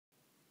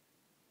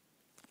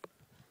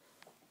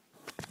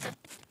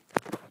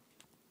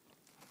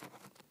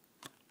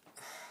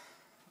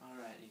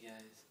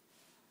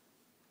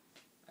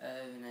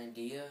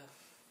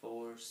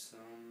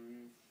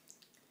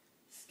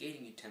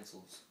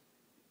utensils.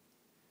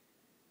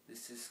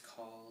 This is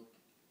called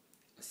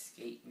a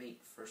SkateMate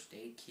first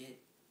aid kit.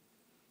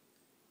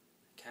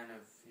 Kind of,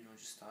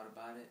 just thought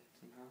about it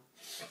somehow.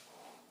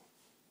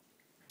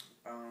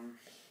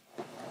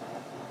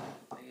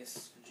 I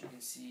guess what you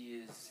can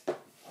see is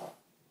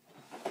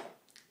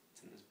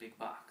it's in this big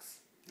box.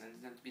 It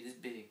doesn't have to be this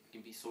big, it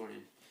can be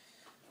sorted.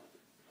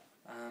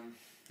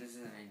 This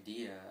is an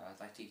idea. I'd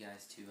like you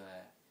guys to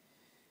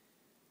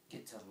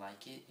get to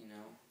like it,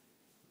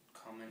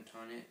 comment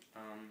on it.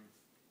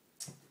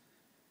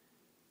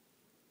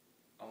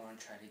 I want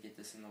to try to get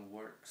this in the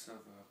works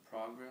of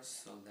progress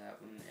so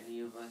that when any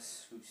of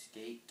us who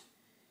skate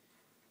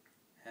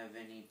have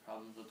any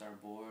problems with our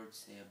board,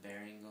 say a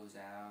bearing goes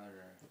out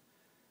or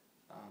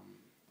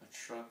a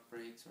truck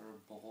breaks or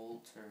a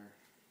bolt, or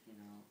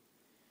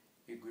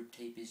your grip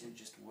tape isn't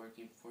just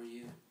working for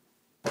you,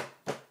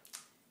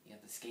 you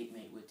have the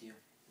SkateMate with you.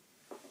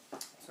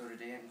 So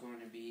today I'm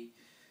going to be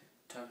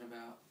talking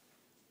about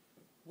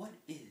what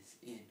is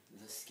in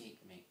the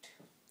SkateMate.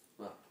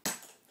 Well,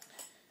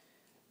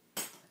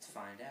 let's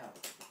find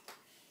out.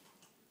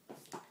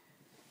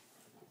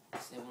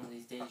 Say one of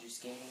these days you're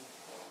skating,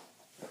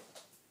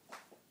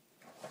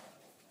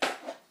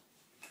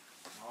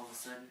 all of a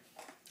sudden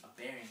a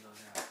bearing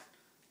goes out.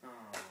 Oh,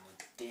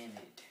 damn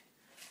it.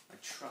 A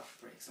truck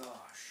breaks.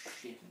 Oh,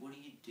 shit. What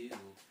do?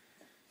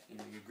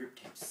 Your grip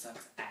tape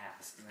sucks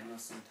ass. Because I know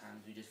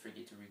sometimes we just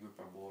forget to regrip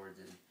our boards,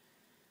 and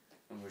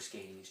when we're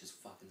skating, it's just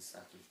fucking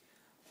sucky.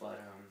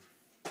 But,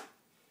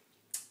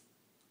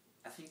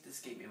 I think the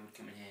SkateMate would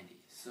come in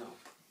handy. So,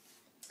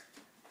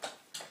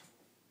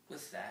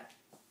 with that,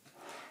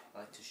 I'd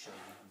like to show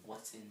you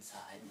what's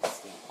inside the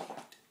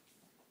SkateMate.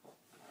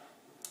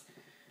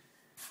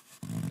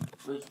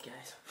 Look,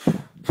 guys.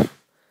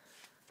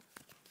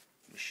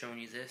 I'm showing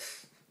you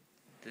this.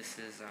 This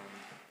is,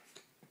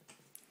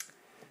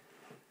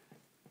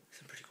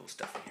 some pretty cool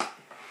stuff in here.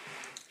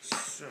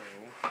 So,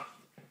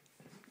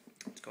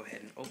 let's go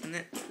ahead and open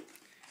it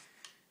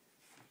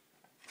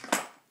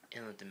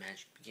and let the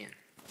magic begin.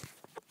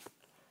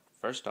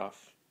 First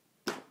off,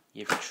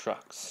 you have your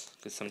trucks,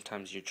 because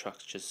sometimes your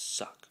trucks just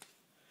suck.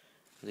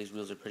 These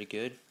wheels are pretty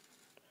good.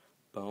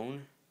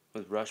 Bone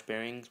with rush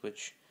bearings,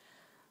 which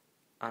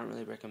I don't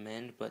really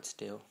recommend, but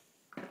still,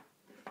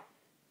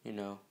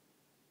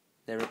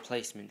 they're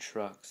replacement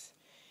trucks.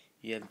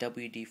 You have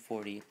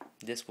WD-40.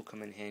 This will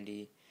come in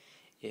handy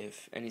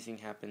if anything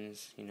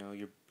happens.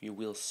 Your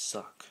wheels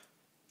suck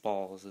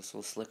balls. This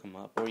will slick them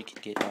up, or you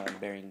could get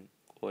bearing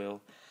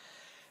oil.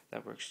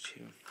 That works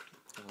too.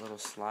 A little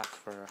slot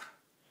for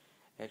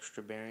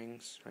extra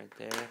bearings right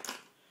there.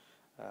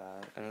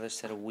 Another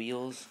set of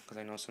wheels, because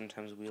I know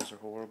sometimes wheels are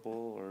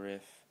horrible, or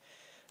if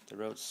the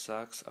road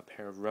sucks, a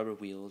pair of rubber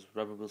wheels.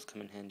 Rubber wheels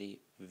come in handy.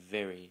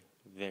 Very,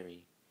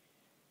 very,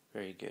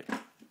 very good.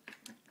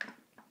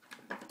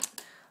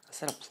 A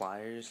set of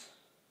pliers.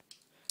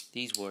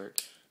 These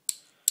work.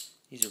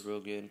 These are real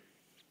good.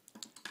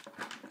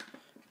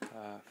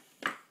 What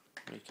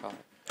do you call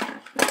it?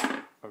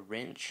 A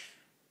wrench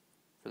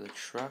for the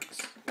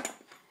trucks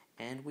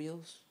and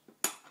wheels.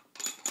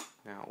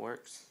 Now it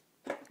works.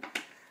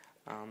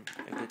 A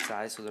good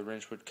size, so the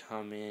wrench would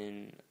come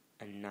in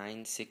a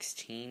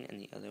 9/16 and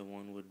the other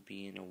one would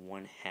be in a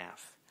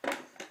 1/2.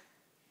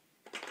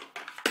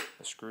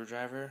 A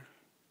screwdriver.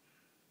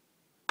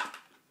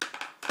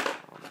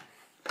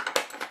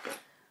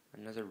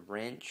 Another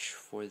wrench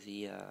for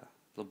the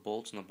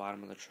bolts on the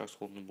bottom of the trucks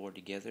holding the board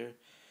together.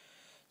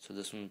 So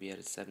this one would be at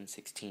a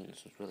 7/16.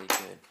 This one's really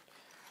good.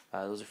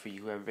 Those are for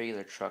you who have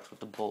regular trucks with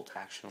the bolt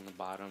action on the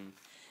bottom.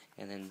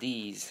 And then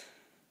this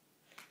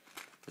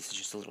is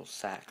just a little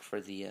sack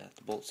for the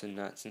bolts and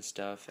nuts and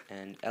stuff.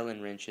 And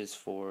Allen wrenches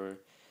for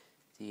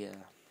the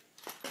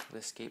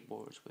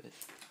skateboards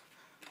with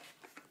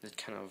that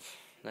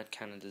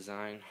kind of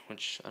design,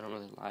 which I don't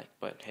really like,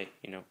 but hey,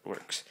 it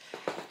works.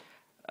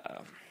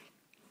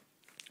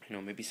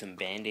 Maybe some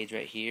band-aids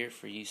right here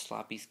for you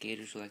sloppy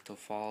skaters who like to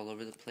fall all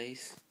over the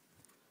place.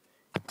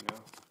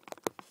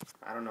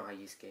 I don't know how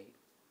you skate,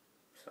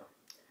 so.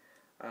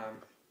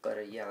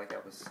 Yeah, like I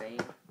was saying,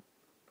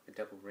 a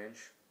double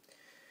wrench.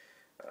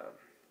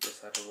 This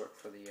had to work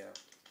for the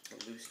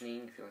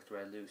loosening, if you like to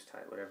ride loose,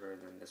 tight, whatever,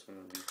 and then this one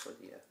would be for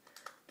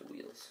the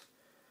wheels.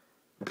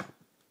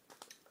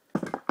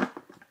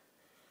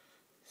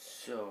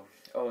 So,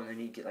 and then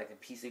you get like a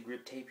piece of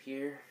grip tape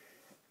here,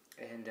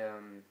 and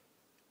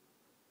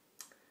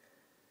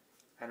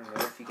I don't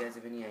know if you guys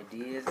have any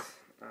ideas.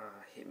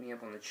 Hit me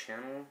up on the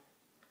channel.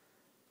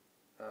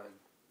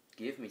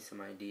 Give me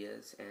some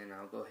ideas, and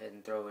I'll go ahead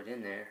and throw it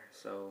in there.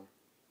 So,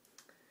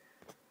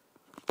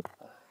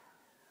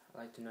 I'd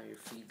like to know your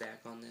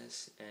feedback on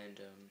this,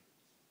 and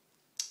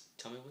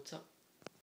tell me what's up.